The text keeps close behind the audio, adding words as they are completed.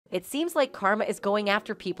It seems like karma is going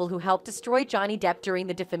after people who helped destroy Johnny Depp during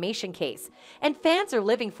the defamation case, and fans are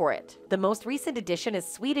living for it. The most recent addition is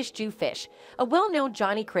SwedishJewFish, a well-known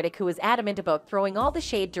Johnny critic who is adamant about throwing all the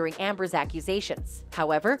shade during Amber's accusations.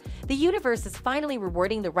 However, the universe is finally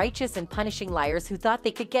rewarding the righteous and punishing liars who thought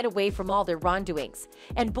they could get away from all their wrongdoings.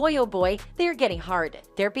 And boy oh boy, they're getting hard.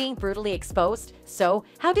 They're being brutally exposed. So,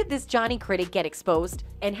 how did this Johnny critic get exposed?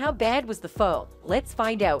 And how bad was the foe? Let's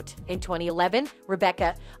find out. In 2011,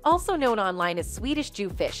 Rebecca, also known online as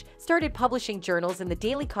SwedishJewFish, started publishing journals in the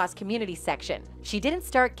Daily Cost community section. She didn't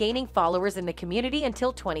start gaining followers in the community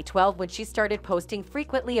until 2012 when she started posting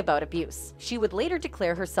frequently about abuse. She would later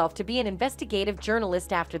declare herself to be an investigative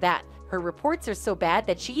journalist after that. Her reports are so bad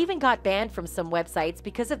that she even got banned from some websites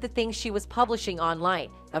because of the things she was publishing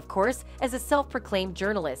online. Of course, as a self-proclaimed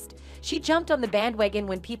journalist, she jumped on the bandwagon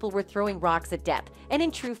when people were throwing rocks at Depp, and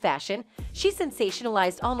in true fashion, she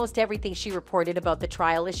sensationalized almost everything she reported about the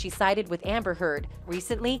trial as she sided with Amber Heard.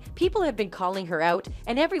 Recently, people have been calling her out,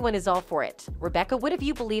 and everyone is all for it. Rebecca would have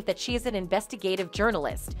you believe that she is an investigative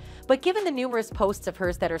journalist, but given the numerous posts of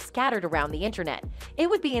hers that are scattered around the internet, it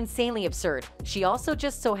would be insanely absurd. She also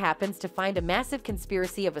just so happens to find a massive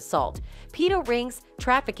conspiracy of assault, pedo rings,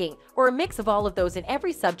 trafficking, or a mix of all of those in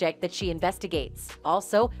every subject that she investigates.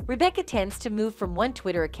 Also, Rebecca tends to move from one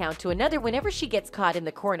Twitter account to another whenever she gets caught in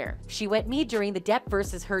the corner. She went me during the Depp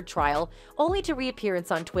versus Heard trial, only to reappearance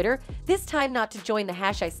on Twitter, this time not to join the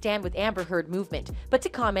 #I stand with Amber Heard movement, but to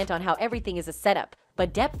comment on how everything is a setup.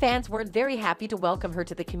 But Depp fans weren't very happy to welcome her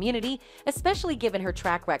to the community, especially given her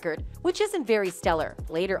track record, which isn't very stellar.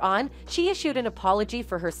 Later on, she issued an apology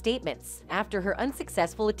for her statements. After her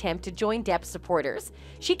unsuccessful attempt to join Depp's supporters,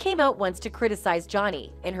 she came out once to criticize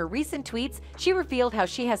Johnny. In her recent tweets, she revealed how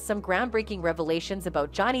she has some groundbreaking revelations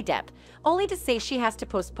about Johnny Depp, only to say she has to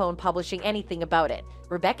postpone publishing anything about it.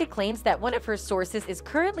 Rebecca claims that one of her sources is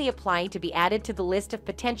currently applying to be added to the list of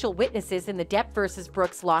potential witnesses in the Depp versus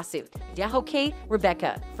Brooks lawsuit. Yeah, okay,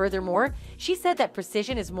 Rebecca. Furthermore, she said that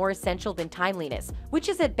precision is more essential than timeliness, which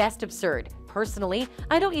is at best absurd. Personally,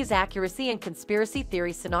 I don't use accuracy and conspiracy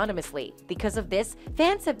theory synonymously. Because of this,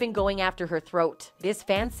 fans have been going after her throat. This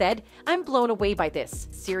fan said, "I'm blown away by this.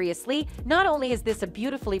 Seriously, not only is this a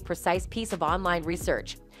beautifully precise piece of online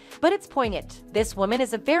research, but it's poignant. This woman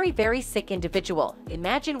is a very, very sick individual.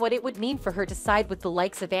 Imagine what it would mean for her to side with the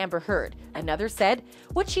likes of Amber Heard." Another said,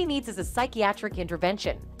 "What she needs is a psychiatric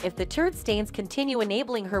intervention. If the turd stains continue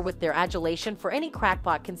enabling her with their adulation for any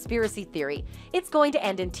crackpot conspiracy theory, it's going to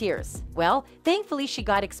end in tears." Well, thankfully she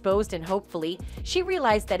got exposed and hopefully she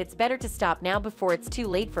realized that it's better to stop now before it's too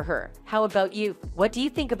late for her. How about you? What do you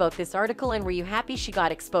think about this article and were you happy she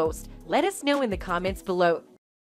got exposed? Let us know in the comments below.